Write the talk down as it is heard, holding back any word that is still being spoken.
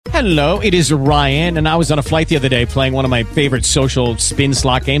Hello, it is Ryan, and I was on a flight the other day playing one of my favorite social spin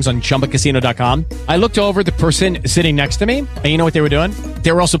slot games on ChumbaCasino.com. I looked over at the person sitting next to me, and you know what they were doing?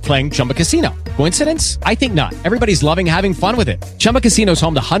 They were also playing Chumba Casino. Coincidence? I think not. Everybody's loving having fun with it. Chumba Casino is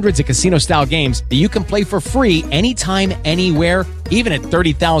home to hundreds of casino-style games that you can play for free anytime, anywhere, even at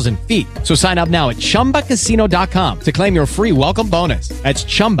 30,000 feet. So sign up now at ChumbaCasino.com to claim your free welcome bonus. That's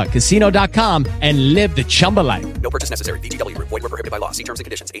ChumbaCasino.com and live the Chumba life. No purchase necessary. VGW. Void were prohibited by law. See terms and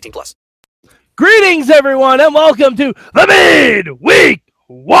conditions. 18+. Greetings, everyone, and welcome to the Midweek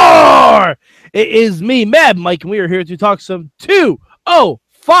War. It is me, Mad Mike, and we are here to talk some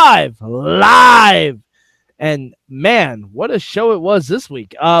 205 Live. And man, what a show it was this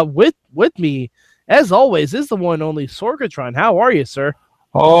week. With me, as always, is the one and only Sorgatron. How are you, sir?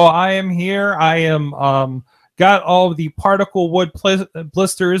 Oh, I am here. I am got all the particle wood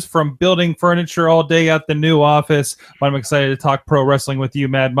blisters from building furniture all day at the new office. But I'm excited to talk pro wrestling with you,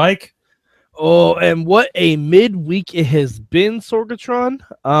 Mad Mike. Oh, and what a midweek it has been, Sorgatron.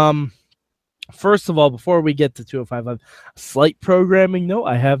 First of all, before we get to 205 Live, slight programming note.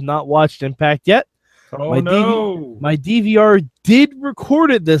 I have not watched Impact yet. Oh, no. My DVR did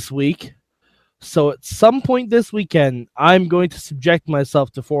record it this week. So at some point this weekend, I'm going to subject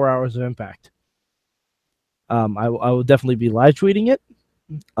myself to 4 hours of Impact. I will definitely be live tweeting it.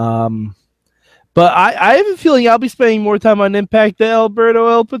 But I have a feeling I'll be spending more time on Impact than Alberto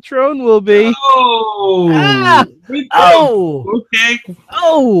El Patron will be. Okay.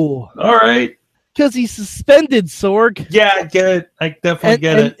 All right. Because he's suspended, Sorg. Yeah, I get it. I definitely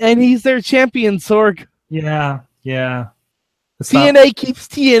get it. And he's their champion, Sorg. Yeah. TNA keeps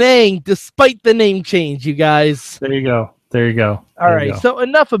TNAing despite the name change, you guys. There you go. All right, so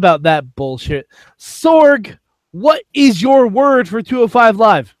enough about that bullshit. Sorg, what is your word for 205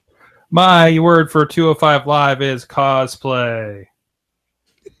 Live? My word for 205 Live is cosplay.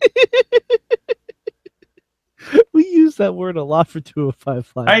 We use that word a lot for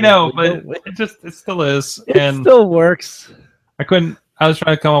 205 Live. I know, but it still is. It still works. I was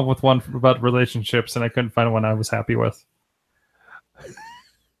trying to come up with one about relationships, and I couldn't find one I was happy with.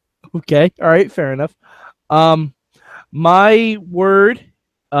 Okay, all right, fair enough. My word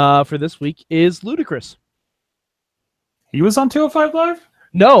for this week is ludicrous. He was on 205 Live?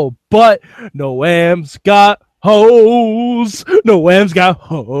 No, but Noam's got hoes. Noam's got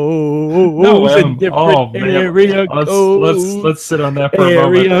hoes in different area codes. Let's sit on that for a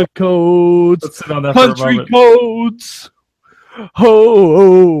moment. Area codes. Let's sit on that for a moment. Country codes.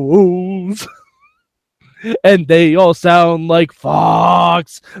 Hoes. And they all sound like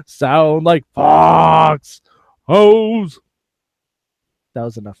Fox. Hoes. That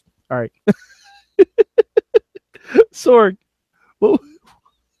was enough. All right. Sorg.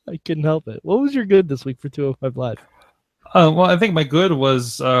 I couldn't help it. What was your good this week for 205 Live? Well, I think my good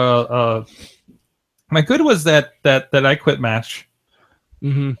was that I Quit match.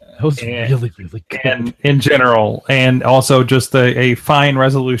 Mm-hmm. That was really, really good. And in general, and also just a fine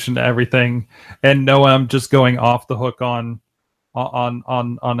resolution to everything. And Noam just going off the hook on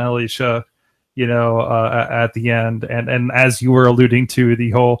Alicia, at the end. And as you were alluding to,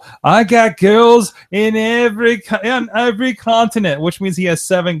 the whole I got girls in every continent, which means he has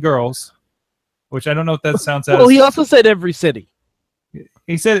 7 girls. Which I don't know if that sounds as. Well, he also said every city.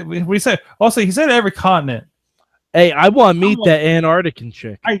 He said every continent. Hey, I want to meet that Antarctican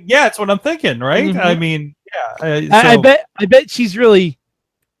chick. That's what I'm thinking, right? Mm-hmm. I mean, yeah. I bet she's really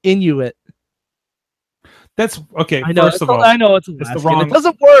Inuit. That's okay. I know. First of all, I know it's the wrong. It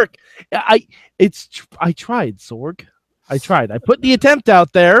doesn't work. I tried, Sorg. I tried. I put the attempt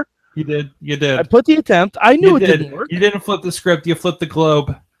out there. You did. I put the attempt. I knew it didn't work. You didn't flip the script. You flipped the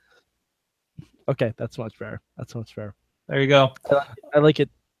globe. Okay, that's much fair. There you go. I like it.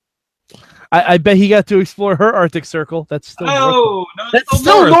 I bet he got to explore her Arctic Circle. That's still that's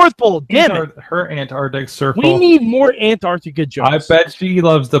still North Pole. Damn it. Her Antarctic Circle. We need more Antarctica jokes. I bet she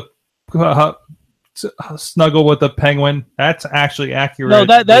loves the snuggle with the penguin. That's actually accurate. No,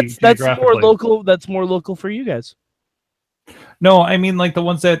 that's more local. That's more local for you guys. No, I mean like the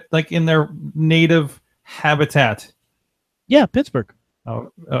ones that like in their native habitat. Yeah, Pittsburgh.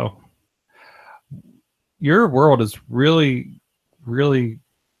 Oh. Your world is really, really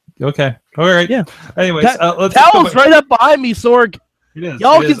okay. All right. Yeah. Anyways, let's. Towel's right up behind me, Sorg. It is.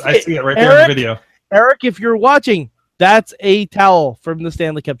 Y'all it is. I see it right there in the video. Eric, if you're watching, that's a towel from the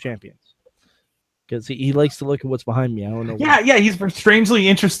Stanley Cup champions. Because he likes to look at what's behind me. I don't know. Yeah. He's strangely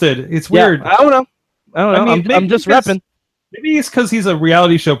interested. It's weird. I don't know. I mean, I'm just repping. Maybe it's because he's a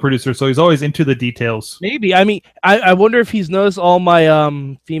reality show producer, so he's always into the details. Maybe. I mean, I wonder if he's noticed all my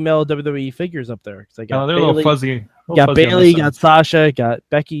female WWE figures up there. They're a little fuzzy Got Bailey, got Sasha, got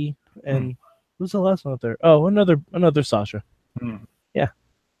Becky, and who's the last one up there? Oh, another Sasha. Yeah.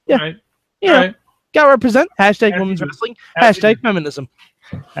 All right. Yeah. All right. Got to represent. Hashtag As women's you do. wrestling. As you Hashtag do. feminism.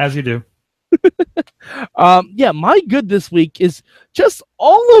 As you do. Yeah, my good this week is just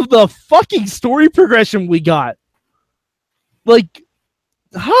all of the fucking story progression we got. Like,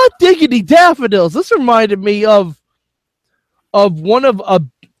 hot diggity daffodils. This reminded me of one of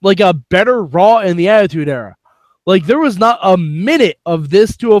a better Raw in the Attitude Era. Like, there was not a minute of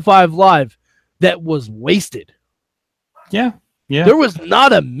this 205 Live that was wasted. Yeah. Yeah. There was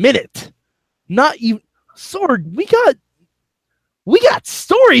not a minute. Not even Sorg. We got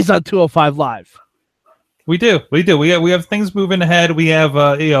stories on 205 Live. We do. We have things moving ahead. We have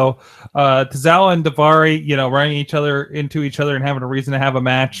Tozawa and Daivari, running into each other and having a reason to have a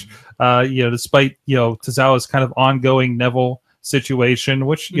match. Despite Tozawa's kind of ongoing Neville situation,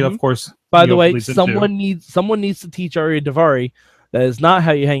 which of course. By the way, someone needs to teach Aria Daivari that is not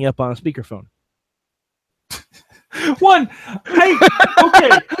how you hang up on a speakerphone. Hey, okay,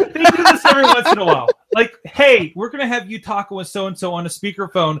 they do this every once in a while. Like, hey, we're gonna have you talking with so and so on a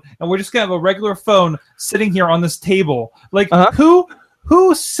speakerphone, and we're just gonna have a regular phone sitting here on this table. Like, who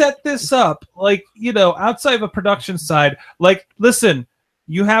set this up? Like, outside of a production side. Like, listen,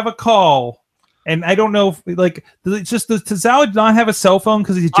 you have a call, and I don't know if it's just does Tozawa not have a cell phone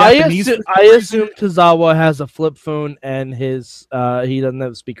because he's Japanese? I assume Tozawa has a flip phone and his he doesn't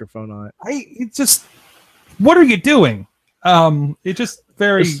have a speakerphone on it. What are you doing? It just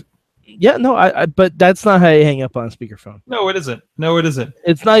very. Yeah, no, but that's not how you hang up on a speakerphone. No, it isn't.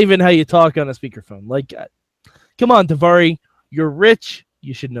 It's not even how you talk on a speakerphone. Like, come on, Daivari, you're rich.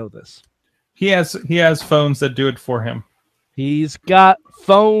 You should know this. He has phones that do it for him. He's got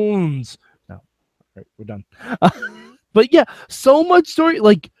phones. No, all right, we're done. But yeah, so much story.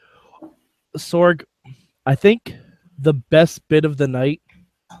 Like, Sorg, I think the best bit of the night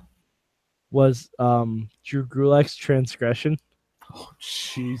was Drew Gulak's transgression. Oh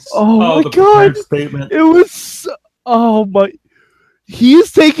jeez! Oh my god! Statement. It was he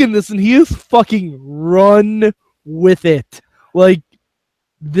is taking this and he is fucking run with it. Like,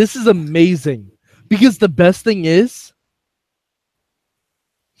 this is amazing because the best thing is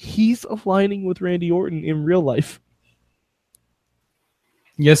he's aligning with Randy Orton in real life.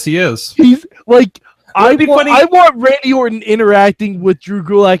 Yes, he is. He's like, I want Randy Orton interacting with Drew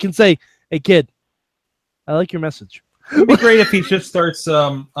Gulak and say, "Hey kid, I like your message." It'd be great if he just starts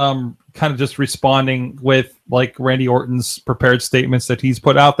kind of just responding with like Randy Orton's prepared statements that he's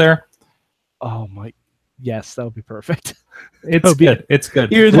put out there. Oh my, yes, that would be perfect. It's good. It's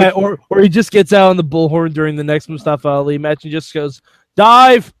good. Hear that, or he just gets out on the bullhorn during the next Mustafa Ali match and just goes,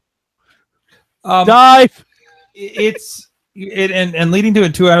 "Dive, dive." And leading to a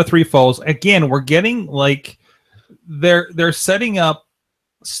 2 out of 3 falls. Again, we're getting like they're setting up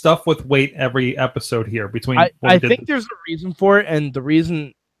stuff with weight every episode here. Between I think there's a reason for it, and the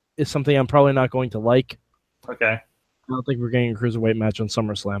reason is something I'm probably not going to like. Okay. I don't think we're getting a cruiserweight match on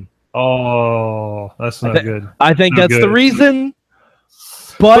SummerSlam. Oh, that's not good. I think that's the reason.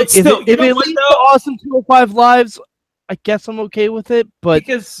 But still, if it leads to awesome 205 lives, I guess I'm okay with it. But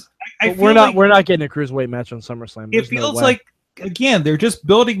because we're not getting a cruiserweight match on SummerSlam. It feels like, again, they're just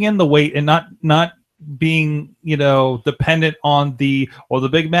building in the weight and not being dependent on the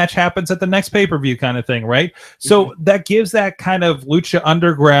big match happens at the next pay-per-view kind of thing, right? So that gives that kind of Lucha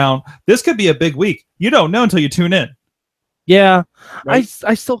Underground. This could be a big week. You don't know until you tune in. Yeah, right?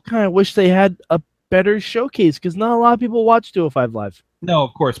 I still kind of wish they had a better showcase because not a lot of people watch 205 Live. No,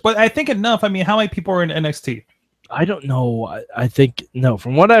 of course, but I think enough. I mean, how many people are in NXT? I don't know. I think no.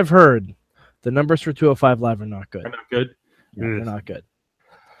 From what I've heard, the numbers for 205 Live are not good. They're not good. Yeah, they're not good.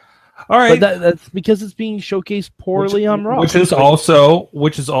 All right, but that's because it's being showcased poorly on Raw, which is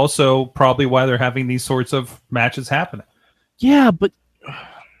also probably why they're having these sorts of matches happening. Yeah, but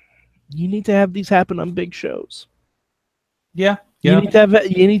you need to have these happen on big shows. Yeah, you need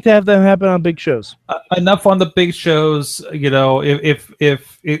to have them happen on big shows. Enough on the big shows. If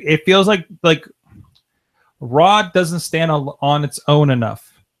it feels like Raw doesn't stand on its own enough.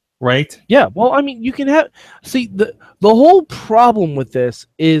 Right? Yeah. Well, I mean, you can have the whole problem with this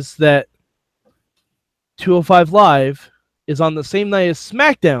is that 205 Live is on the same night as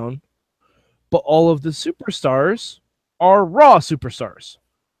SmackDown, but all of the superstars are Raw superstars.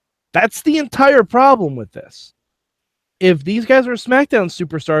 That's the entire problem with this. If these guys are SmackDown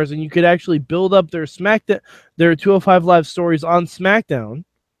superstars and you could actually build up their 205 Live stories on SmackDown,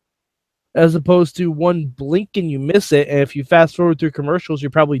 as opposed to one blink and you miss it, and if you fast forward through commercials, you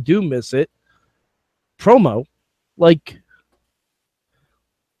probably do miss it. Promo, like,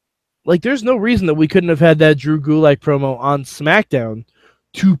 Like, there's no reason that we couldn't have had that Drew Gulak promo on SmackDown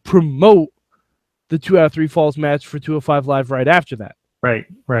to promote the 2 out of 3 falls match for 205 Live right after that. Right.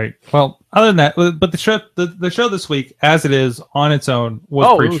 Well, other than that, but the show this week, as it is on its own,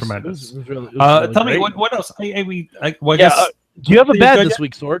 was pretty tremendous. It was really tell me great. what else? Do you have a bad this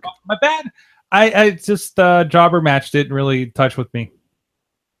week, Sorg? My bad. I just jobber match didn't really touch with me.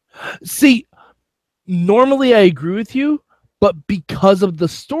 See, normally I agree with you, but because of the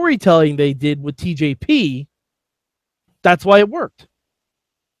storytelling they did with TJP, that's why it worked.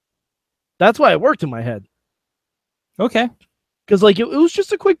 That's why it worked in my head. Okay. Because like it was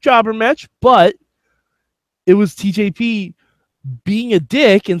just a quick jobber match, but it was TJP being a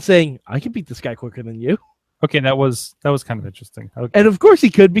dick and saying, I can beat this guy quicker than you. Okay, that was kind of interesting. Okay. And of course he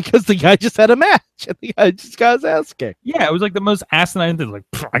could, because the guy just had a match and the guy just got his ass kicked. Yeah, it was like the most asinine thing. Like,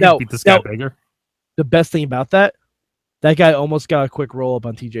 I can beat this guy bigger. The best thing about that guy almost got a quick roll up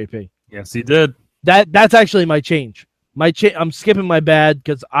on TJP. Yes, he did. That's actually my change. I'm skipping my bad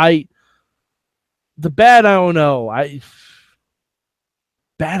because the bad, I don't know. I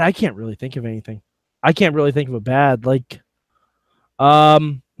can't really think of anything. I can't really think of a bad. Like,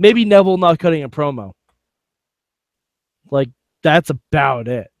 maybe Neville not cutting a promo. Like, that's about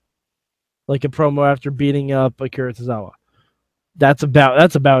it. Like a promo after beating up Akira Tozawa. That's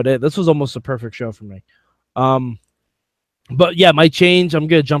about it. This was almost a perfect show for me. But yeah, my change, I'm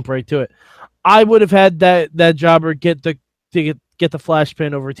gonna jump right to it. I would have had that jobber get the flash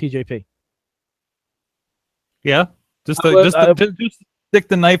pin over TJP. Yeah, just stick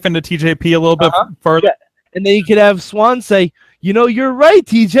the knife into TJP a little bit further. Yeah. And then you could have Swann say, you're right,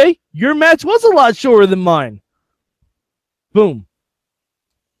 TJ. Your match was a lot shorter than mine. Boom.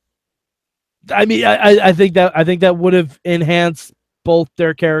 I mean, I think that would have enhanced both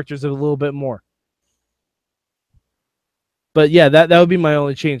their characters a little bit more. But yeah, that would be my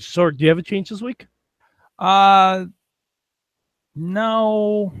only change. Sorg, do you have a change this week? No.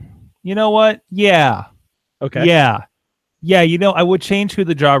 You know what? Yeah. Okay. Yeah. I would change who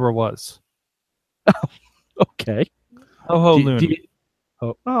the jobber was. Okay. Ho Loon.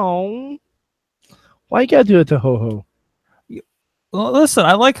 Oh. Why you gotta do it to Ho Ho? Well, listen,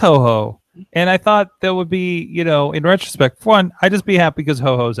 I like Ho Ho, and I thought that would be, in retrospect, one, I'd just be happy because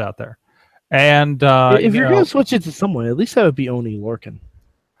Ho Ho's out there. And if you're gonna switch it to someone, at least that would be Oni Lorcan.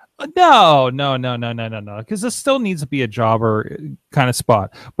 No, because this still needs to be a jobber kind of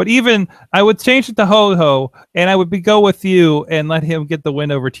spot. But even I would change it to Ho Ho, and I would go with you and let him get the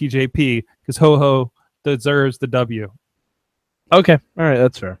win over TJP because Ho Ho deserves the W. Okay, all right,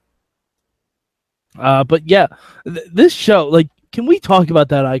 that's fair. But yeah, this show, like, can we talk about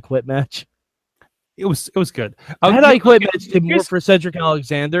that I Quit match? It was good. That I Quit match did more for Cedric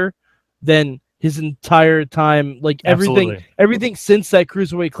Alexander than his entire time, like everything since that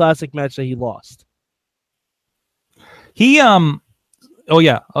Cruiserweight Classic match that he lost. He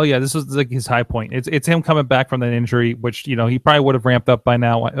this was like his high point. It's him coming back from that injury, which he probably would have ramped up by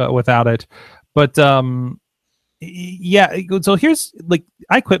now without it. But yeah, so here's like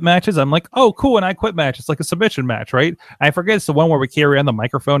I Quit matches. I'm like, oh, cool, an I Quit match. It's like a submission match, right? I forget it's the one where we carry on the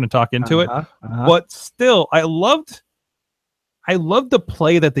microphone and talk into it. But still, I loved the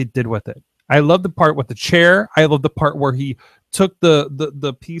play that they did with it. I love the part with the chair. I love the part where he took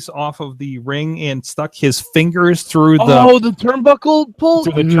the piece off of the ring and stuck his fingers through the turnbuckle pull,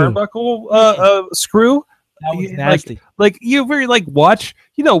 through the turnbuckle screw. That was nasty. Like you very watch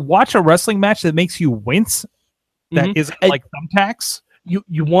a wrestling match that makes you wince. That isn't like thumbtacks.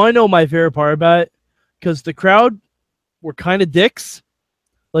 You want to know my favorite part about it? Because the crowd were kind of dicks.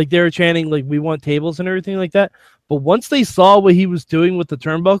 Like they were chanting like we want tables and everything like that. But once they saw what he was doing with the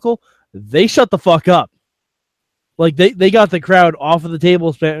turnbuckle, they shut the fuck up. Like they got the crowd off of the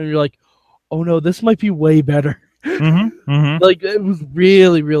table span, and you're like, oh no, this might be way better. Like it was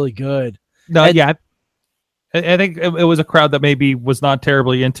really, really good. No, yeah. I think it was a crowd that maybe was not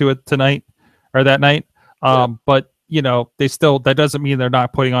terribly into it tonight or that night. But they still, that doesn't mean they're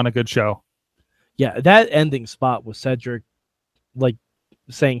not putting on a good show. Yeah, that ending spot with Cedric like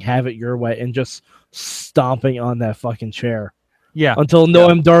saying have it your way and just stomping on that fucking chair. Yeah. Until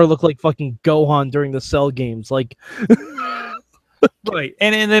Noam Dar looked like fucking Gohan during the Cell games. Like right.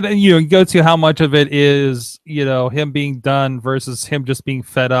 And then you go to how much of it is, him being done versus him just being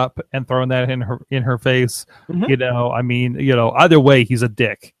fed up and throwing that in her face. I mean, either way he's a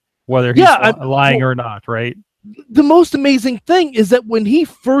dick. Whether he's lying or not, right? The most amazing thing is that when he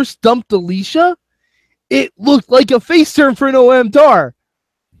first dumped Alicia, it looked like a face turn for Noam Dar.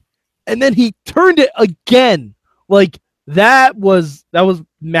 And then he turned it again. Like that was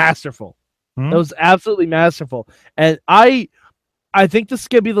masterful. That was absolutely masterful. And I I think this is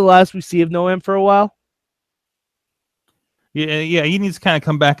gonna be the last we see of Noam for a while. Yeah, he needs to kind of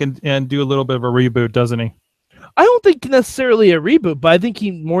come back and do a little bit of a reboot, doesn't he? I don't think necessarily a reboot, but I think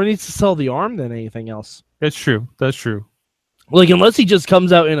he more needs to sell the arm than anything else. That's true. Like, unless he just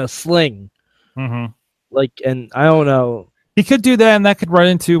comes out in a sling. Mm-hmm. Like, and I don't know. He could do that, and that could run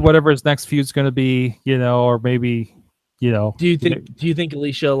into whatever his next feud's going to be, or maybe, Do you think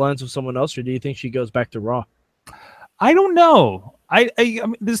Alicia aligns with someone else, or do you think she goes back to Raw? I don't know. I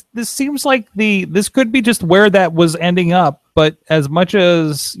mean, this seems like this could be just where that was ending up, but as much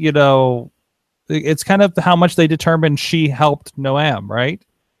as it's kind of how much they determined she helped Noam, right?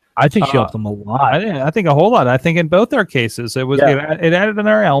 I think she helped him a lot. I think a whole lot. I think in both their cases, it added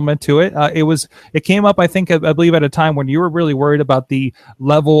another element to it. It came up, I believe, at a time when you were really worried about the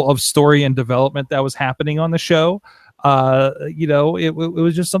level of story and development that was happening on the show. It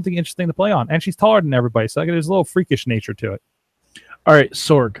was just something interesting to play on, and she's taller than everybody, so there's a little freakish nature to it. All right,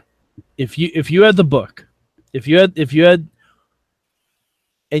 Sorg, if you had the book, if you had,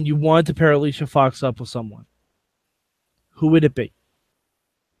 and you wanted to pair Alicia Fox up with someone, who would it be?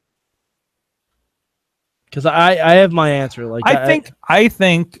 Because I have my answer. Like I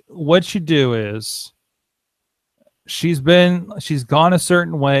think what you do is she's gone a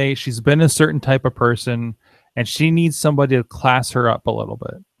certain way, she's been a certain type of person, and she needs somebody to class her up a little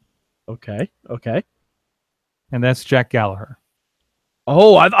bit. Okay. And that's Jack Gallagher.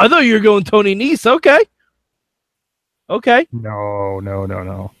 Oh, I thought you were going Tony Nese. Okay.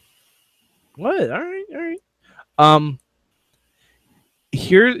 No. What? All right.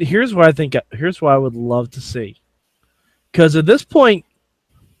 Here's what I think. Here's what I would love to see. Because at this point,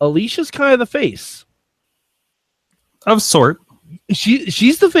 Alicia's kind of the face. Of sort.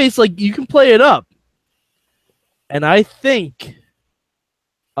 She's the face. Like, you can play it up. And I think,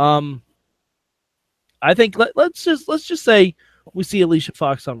 let's just say we see Alicia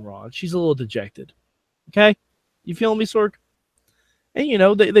Fox on Raw. She's a little dejected. Okay, you feeling me, Sorg?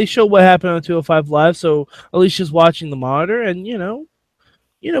 And they show what happened on 205 Live, so Alicia's watching the monitor, and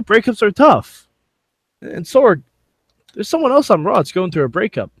breakups are tough. And Sorg, there's someone else on Raw that's going through a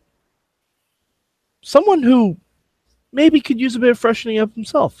breakup. Someone who maybe could use a bit of freshening up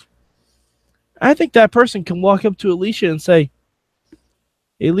himself. I think that person can walk up to Alicia and say,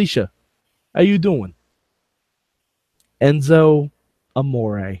 "Hey, Alicia, how you doing? Enzo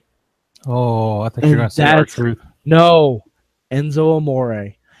Amore." Oh, I think you're going to say R-Truth. No, Enzo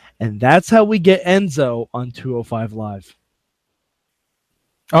Amore. And that's how we get Enzo on 205 Live.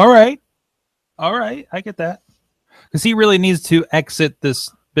 All right. I get that. Because he really needs to exit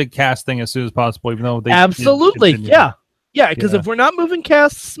this big cast thing as soon as possible, even though they absolutely, yeah. Yeah, because if we're not moving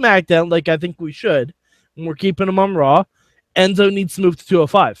cast SmackDown like I think we should, and we're keeping him on Raw, Enzo needs to move to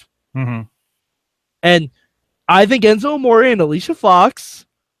 205. Mm-hmm. And I think Enzo Amore and Alicia Fox,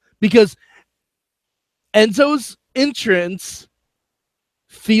 because Enzo's entrance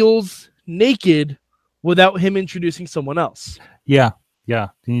feels naked without him introducing someone else. Yeah.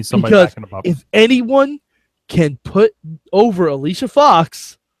 He needs somebody backing him up. If anyone can put over Alicia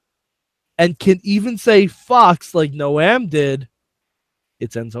Fox and can even say Fox like Noam did,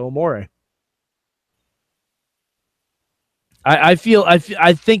 it's Enzo Amore. I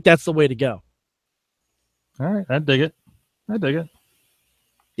think that's the way to go. All right, I dig it.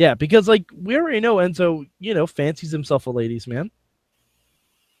 Yeah, because we already know Enzo, fancies himself a ladies' man.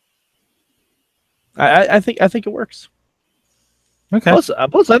 I think it works. Okay. Plus,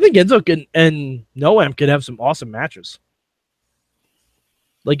 I think Enzo and Noam could have some awesome matches.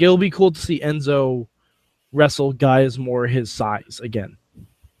 It'll be cool to see Enzo wrestle guys more his size again.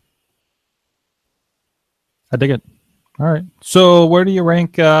 I dig it. All right. So where do you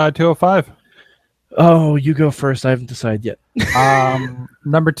rank 205? Oh, you go first. I haven't decided yet.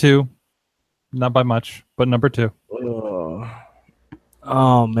 Number 2. Not by much, but number 2.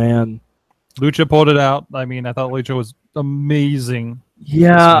 Oh, man. Lucha pulled it out. I mean, I thought Lucha was amazing.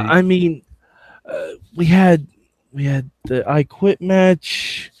 Yeah, I mean, we had the I Quit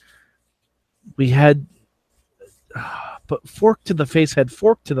match. We had, but Fork to the Face had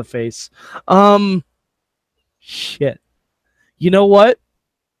Fork to the Face. Shit. You know what?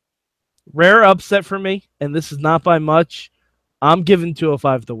 Rare upset for me, and this is not by much. I'm giving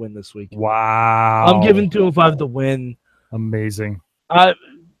 205 the win this week. Wow. I'm giving 205 the win. Amazing.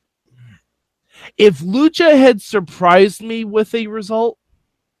 If Lucha had surprised me with a result,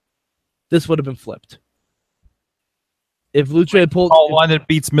 this would have been flipped. If Lucha had pulled one that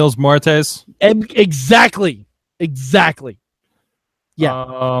beats Mills Muertes. Exactly.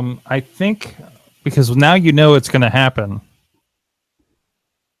 Yeah. I think because now you know it's going to happen.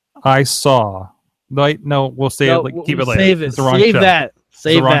 I saw Wait, no, we'll say No, it. Keep it we'll later. Save it. It's the wrong Save show. that.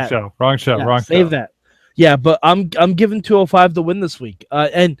 Save It's the that. Wrong show. Yeah, Wrong save show. that. Yeah, but I'm giving 205 the win this week.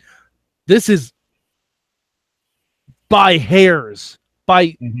 And this is by hairs.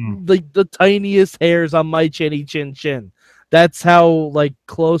 By the tiniest hairs on my chin. That's how like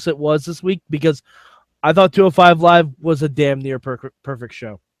close it was this week because I thought 205 Live was a damn near perfect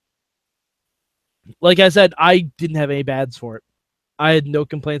show. Like I said, I didn't have any bads for it. I had no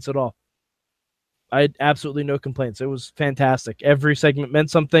complaints at all. I had absolutely no complaints. It was fantastic. Every segment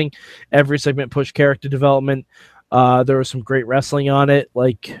meant something. Every segment pushed character development. There was some great wrestling on it.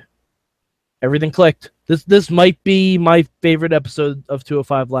 Like everything clicked. This might be my favorite episode of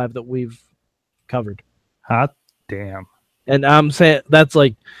 205 Live that we've covered. Hot damn. And I'm saying that's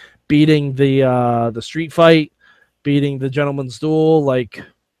like beating the street fight, beating the gentleman's duel. Like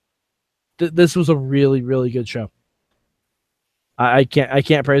this was a really, really good show. I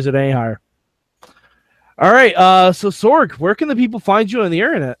can't praise it any higher. All right, so Sorg, where can the people find you on the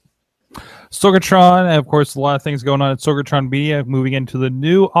internet? Sorgatron, and of course, a lot of things going on at Sorgatron Media, moving into the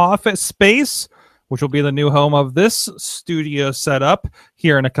new office space, which will be the new home of this studio setup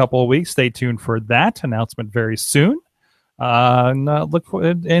here in a couple of weeks. Stay tuned for that announcement very soon. Look for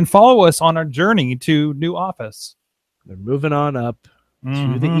and follow us on our journey to new office. They're moving on up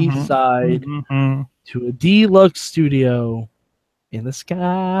to the east side to a deluxe studio in the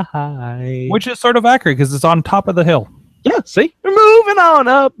sky, which is sort of accurate because it's on top of the hill. Yeah, see, we're moving on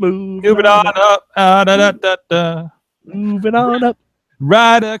up, moving on up, moving on up,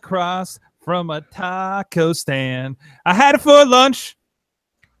 right across from a taco stand. I had it for lunch.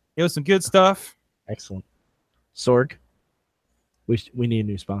 It was some good stuff. Excellent. Sorg, we need a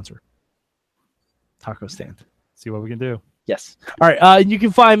new sponsor. Taco stand. See what we can do. Yes. All right. You can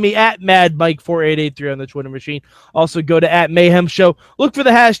find me at MadMike4883 on the Twitter machine. Also, go to @Mayhem Show. Look for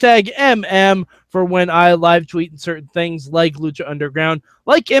the hashtag MM for when I live tweet certain things like Lucha Underground,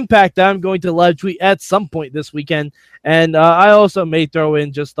 like Impact. I'm going to live tweet at some point this weekend. And I also may throw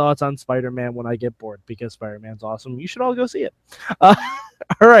in just thoughts on Spider-Man when I get bored because Spider-Man's awesome. You should all go see it. All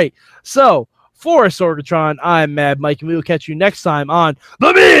right. So, for Sorgatron, I'm Mad Mike, and we will catch you next time on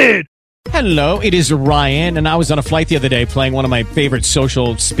The Mid. Hello, it is Ryan, and I was on a flight the other day playing one of my favorite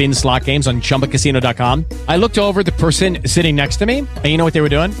social spin slot games on ChumbaCasino.com. I looked over at the person sitting next to me, and you know what they were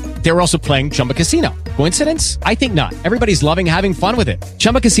doing? They were also playing Chumba Casino. Coincidence? I think not. Everybody's loving having fun with it.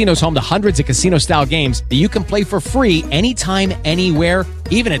 Chumba Casino is home to hundreds of casino-style games that you can play for free anytime, anywhere,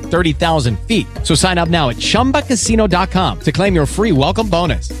 even at 30,000 feet. So sign up now at ChumbaCasino.com to claim your free welcome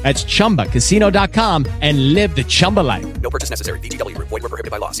bonus. That's ChumbaCasino.com and live the Chumba life. No purchase necessary. VGW. Void where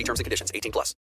prohibited by law. See terms and conditions. 18+.